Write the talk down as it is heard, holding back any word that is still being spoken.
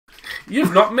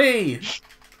You've not me.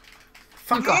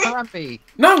 Fuck. You got Harambe.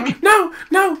 No, no,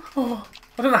 no. Oh,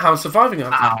 I don't know how I'm surviving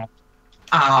after. Ow.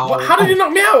 Ow. What? How did you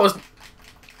knock me out? I was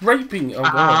raping. Oh,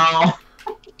 God.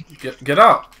 Get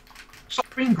up.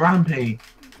 Stop being grumpy.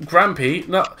 Grampy?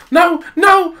 No, no,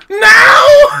 no,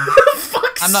 no!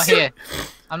 Fuck's I'm not here.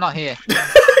 I'm not here.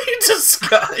 You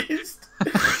disguised.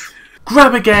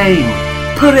 Grab a game.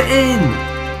 Put it in.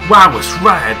 Wow, it's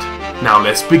rad. Now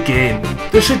let's begin.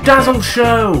 The Shidazzle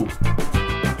Show.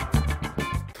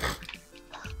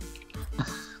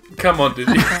 Come on, did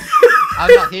you?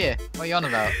 I'm not here. What are you on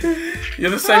about?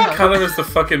 You're the same colour as the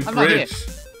fucking I'm not here. bridge.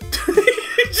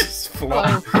 You just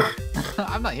flop.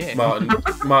 I'm not here.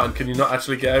 Martin, can you not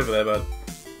actually get over there, bud?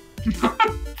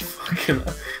 Fucking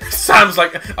Sam's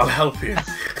like, I'll help you.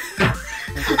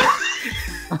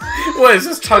 What is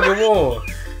this, tug of war?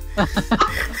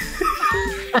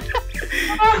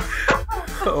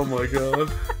 Oh my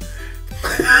god.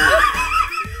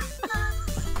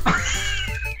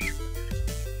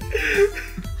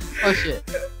 Oh shit.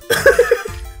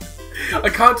 I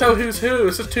can't tell who's who.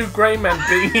 It's just two grey men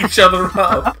beating each other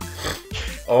up.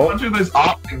 Oh. I'm doing those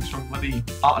art things from bloody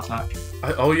Art Attack.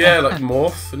 Oh yeah, like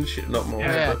Morph and shit. Not Morph.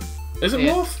 Yeah. But... Is it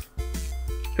Yeah. Morph?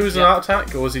 Who was an Art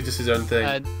Attack, or was he just his own thing?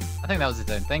 I think that was his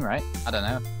own thing, right? I don't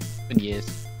know. It's been years.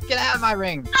 Get out of my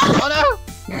ring! Oh no!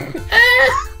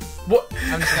 What?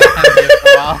 I'm just gonna hang here for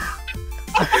a while.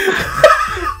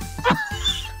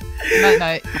 Night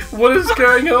night. What is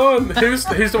going on? Who's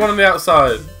the one on the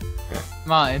outside?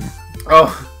 Mine.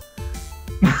 Oh.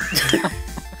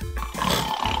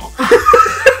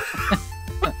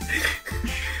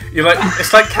 You're like,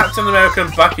 it's like Captain America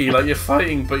and Bucky, like you're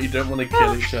fighting but you don't want to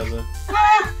kill each other.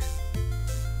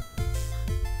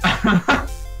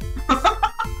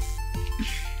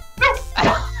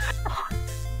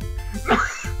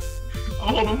 Oh,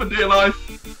 hold on for dear life.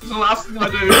 It's the last thing I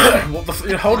do. What the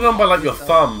you're holding on by like your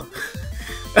thumb.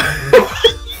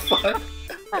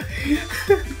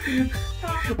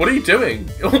 What are you doing?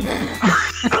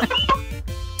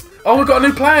 Oh, we've got a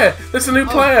new player! There's a new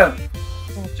player!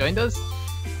 Joined us?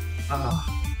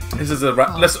 This is a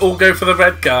let's all go for the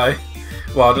red guy.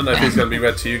 Well, I don't know if he's going to be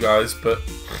red to you guys, but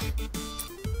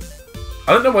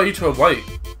I don't know why you two are white.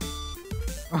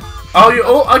 Oh, you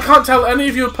all! I can't tell any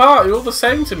of you apart. You're all the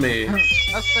same to me.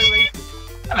 That's so racist.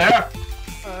 Hello.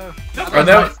 I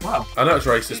know. Wow. I know it's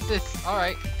racist. Who's this?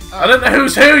 Alright. I don't know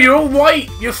who's who. You're all white.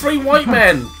 You're three white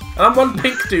men, and I'm one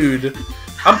pink dude.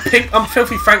 I'm pink. I'm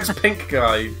Filthy Frank's pink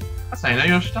guy. That's how you know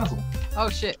you're Shidazzle. Oh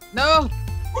shit. No!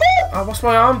 Oh, what's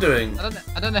my arm doing? I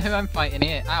don't know who I'm fighting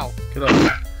here. Ow. Get off.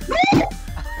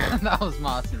 That was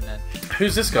Martin then.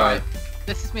 Who's this guy? Right.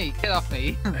 This is me. Get off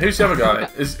me. Who's the other guy?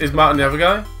 Is Martin the other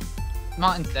guy?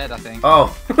 Martin's dead, I think.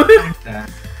 Oh. Yeah.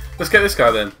 Let's get this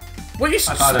guy then. What are you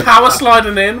don't- power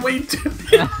sliding in? What are you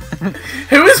doing?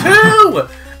 Who is who?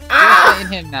 Ah! I'm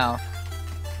fighting him now.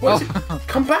 What is it?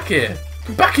 Come back here.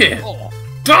 Come back here. Oh.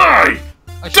 Die!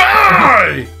 Oh, shit.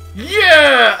 Die!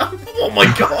 Yeah! Oh my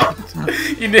god!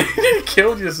 You nearly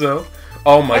killed yourself.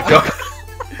 Oh my god.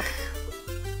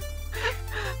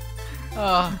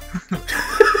 Oh.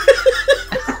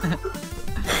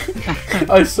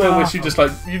 I so wish you just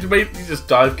like you just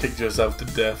dive kicked yourself to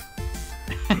death.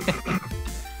 I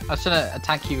was trying to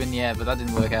attack you in the air, but that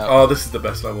didn't work out. Oh, this is the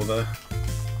best level though.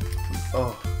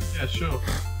 Oh. Yeah, sure.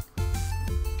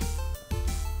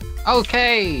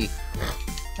 Okay.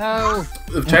 No.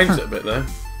 They've changed it a bit though.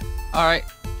 Alright.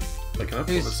 Like, can I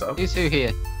pull this up? Who's who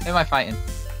here? Who am I fighting?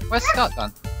 Where's Scott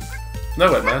gone?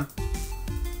 No way, man.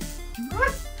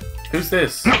 Who's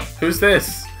this? Who's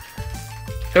this?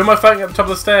 Who am I fighting at the top of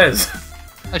the stairs?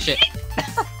 Oh shit.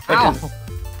 Ow.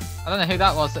 I don't know who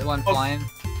that was that went flying.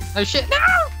 Oh shit, no!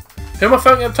 Who am I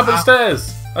fighting at the top of the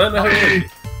stairs? I don't know who it is. Me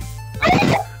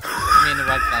and the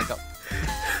red guy got...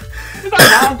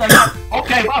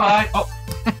 Okay, bye bye. Oh.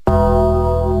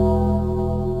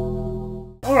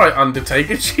 Alright,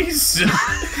 Undertaker, jeez.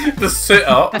 The sit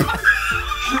up.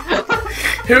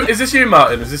 Who is this you,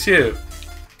 Martin? Is this you?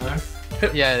 No.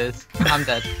 Yeah, it is. I'm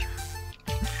dead.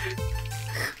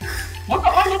 What?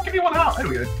 I'm not giving one out. There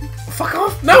we go. Fuck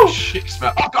off! No! Shit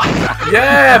smell. Oh god.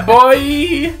 Yeah,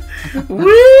 boy!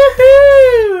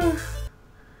 Woohoo!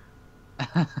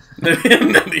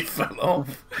 And then he fell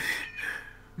off.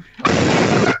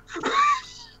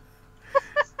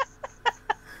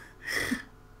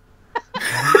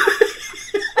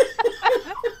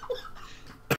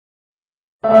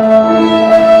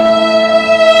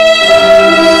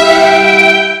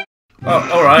 Oh,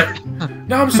 alright.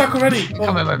 No, I'm stuck already.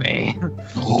 Come in with me.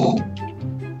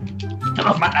 Get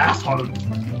off my asshole.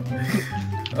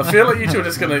 I feel like you two are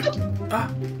just gonna.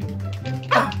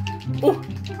 Oh.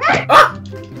 Ah!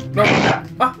 No!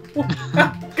 Ah! Oh,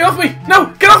 ah! Get off me!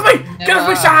 No! Get off me! Get off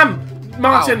me, Sam!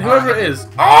 Martin, whoever it is.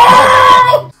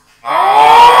 Oh!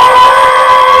 Oh!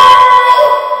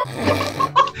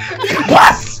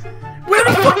 What? Where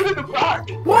the fuck? In the back.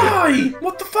 Why?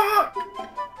 What the fuck?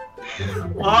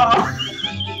 Wow.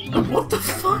 What the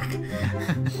fuck?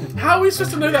 How are we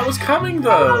supposed to know that was coming,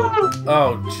 though?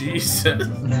 Oh, Jesus.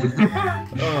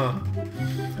 Oh.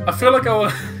 I feel like I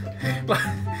want...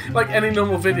 like any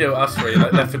normal video, us three,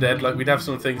 like Left 4 Dead, like we'd have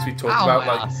some things we talk about,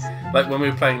 like when we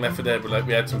were playing Left 4 Dead,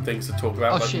 we had some things to talk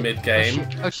about, like mid-game.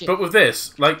 Oh, shit. But with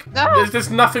this, like, there's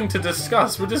nothing to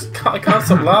discuss. I can't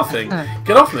stop laughing.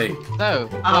 Get off me. No,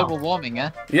 global warming,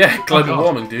 eh? Yeah, global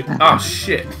warming, dude. Oh,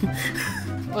 shit.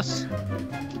 What's...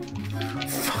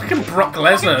 Fucking Brock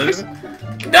Lesnar.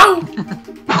 No!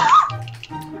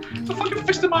 The fucking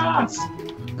fist in my ass.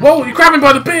 Whoa, you grabbed me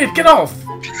by the beard. Get off.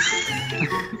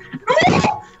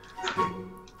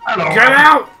 Hello. Get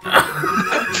out!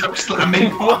 Choke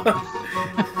slamming.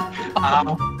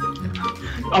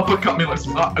 I'll put cut me like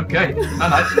some. Okay.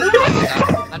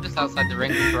 I'm just outside the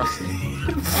ring for Rusty.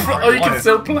 Oh, you can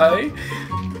still play?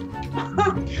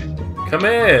 Come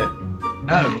here.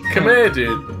 No. Come here,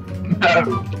 dude.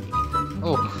 No.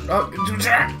 Oh.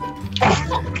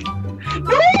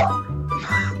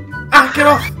 Ah, get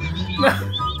off! No.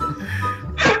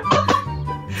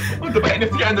 I'm debating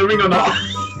if to get in the ring or not.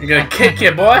 You're gonna kick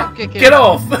you, boy. Kick Get him.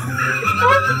 off!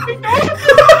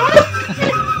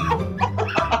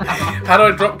 How do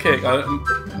I drop kick?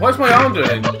 What's my arm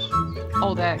doing?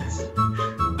 Hold X.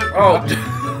 Oh,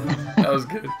 that was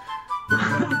good.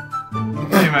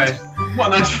 Anyway,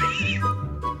 what an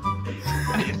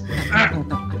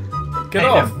Get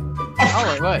off!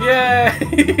 Oh, it worked. Yay!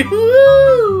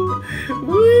 Woo!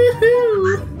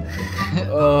 Woohoo!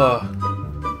 Oh.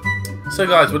 So,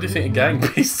 guys, what do you think of Gang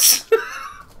Beasts?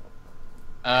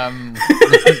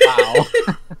 Wow.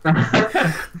 Oh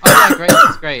yeah, great,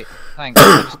 that's great. Thanks.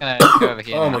 I'm just gonna go over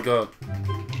here. Oh now. my god.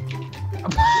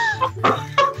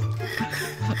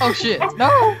 Oh shit!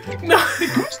 No! No!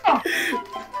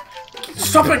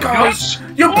 Stop it, guys!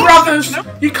 You're brothers!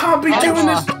 You can't be doing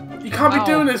this! You can't be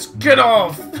doing this! Get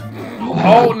off!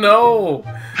 Oh no!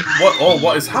 What? Oh,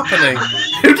 what is happening?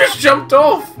 Who just jumped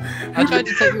off? I tried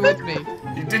to take you with me.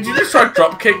 Did you just try to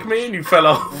drop kick me and you fell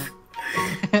off?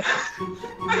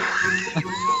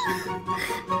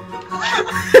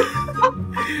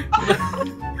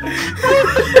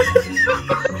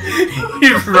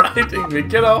 He's riding me.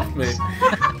 Get off me.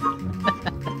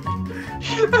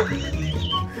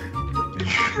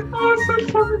 Oh, it's so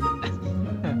funny.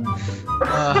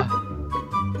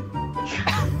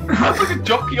 That's like a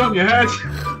jockey on your head.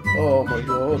 Oh my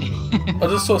god. I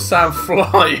just saw Sam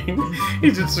flying.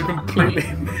 He just completely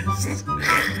missed.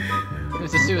 It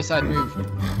was a suicide move.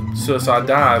 Suicide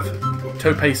dive.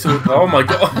 Tope suicide. Oh my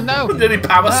god. No. Did he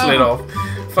power slid off?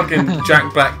 Fucking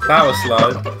Jack Black power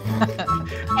slide.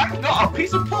 I'm not a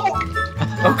piece of pork.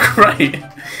 Oh great.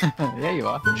 There you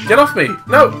are. Get off me.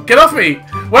 No, get off me.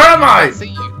 Where am I? I see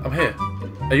you. I'm here.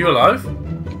 Are you alive?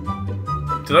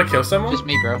 Did I kill someone? Just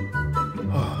me, bro.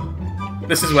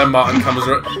 This is when Martin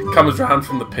comes around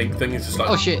from the pink thing. He's just like,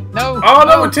 Oh shit! No! oh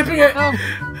no, we're tipping it. No!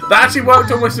 That actually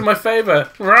worked almost in my favour.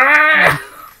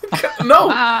 No.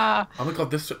 Ah! Oh my god,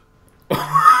 this.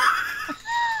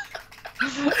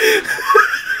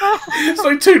 It's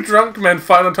like two drunk men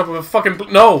fighting on top of a fucking.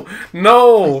 No,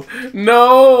 no,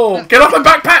 no! Get off my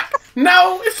backpack!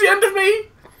 No, it's the end of me.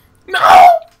 No,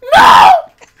 no,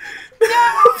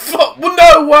 no!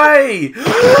 No way!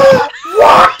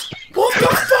 What? What the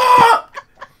fuck?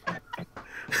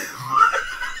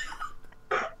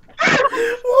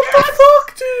 What the fuck,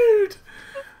 dude?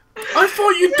 I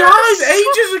thought you died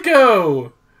ages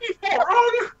ago. You fought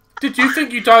wrong. Did you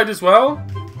think you died as well?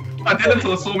 I did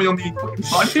until they saw me on the fucking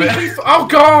side Cheeky bit. oh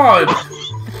god!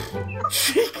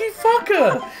 Cheeky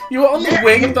fucker! You were on the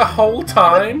wing the whole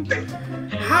time?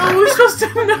 How are we supposed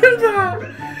to know that?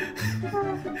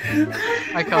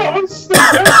 I can't.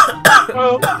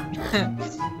 Well,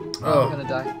 I'm gonna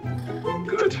die.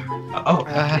 good. Oh,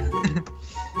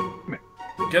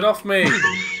 Get off me!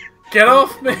 Get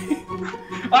off me!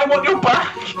 I want your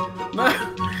back. No!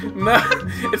 No!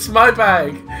 It's my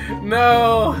bag!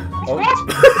 No! Oh.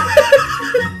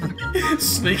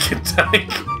 Sneak attack!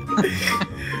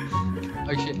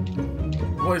 Oh shit.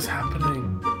 What is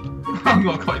happening? I'm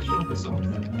not quite sure for some.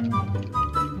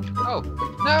 Oh!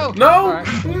 No! No!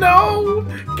 Alright. No!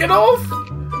 Get off!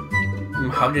 I'm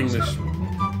hugging this.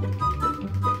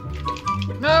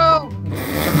 No!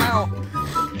 Ow!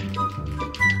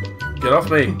 Get off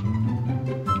me!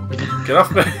 Get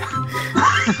off me!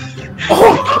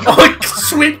 Oh! Oh! It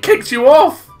sweep kicked you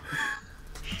off!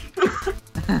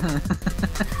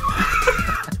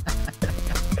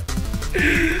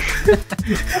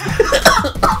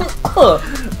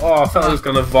 Oh, I felt I was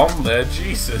going to vomit there.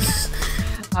 Jesus.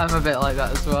 I'm a bit like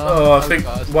that as well. Oh, I think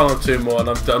God. 1 or 2 more and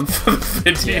I'm done for the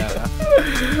video. Yeah.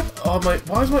 Oh, why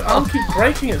does my arm keep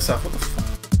breaking itself? What the fuck?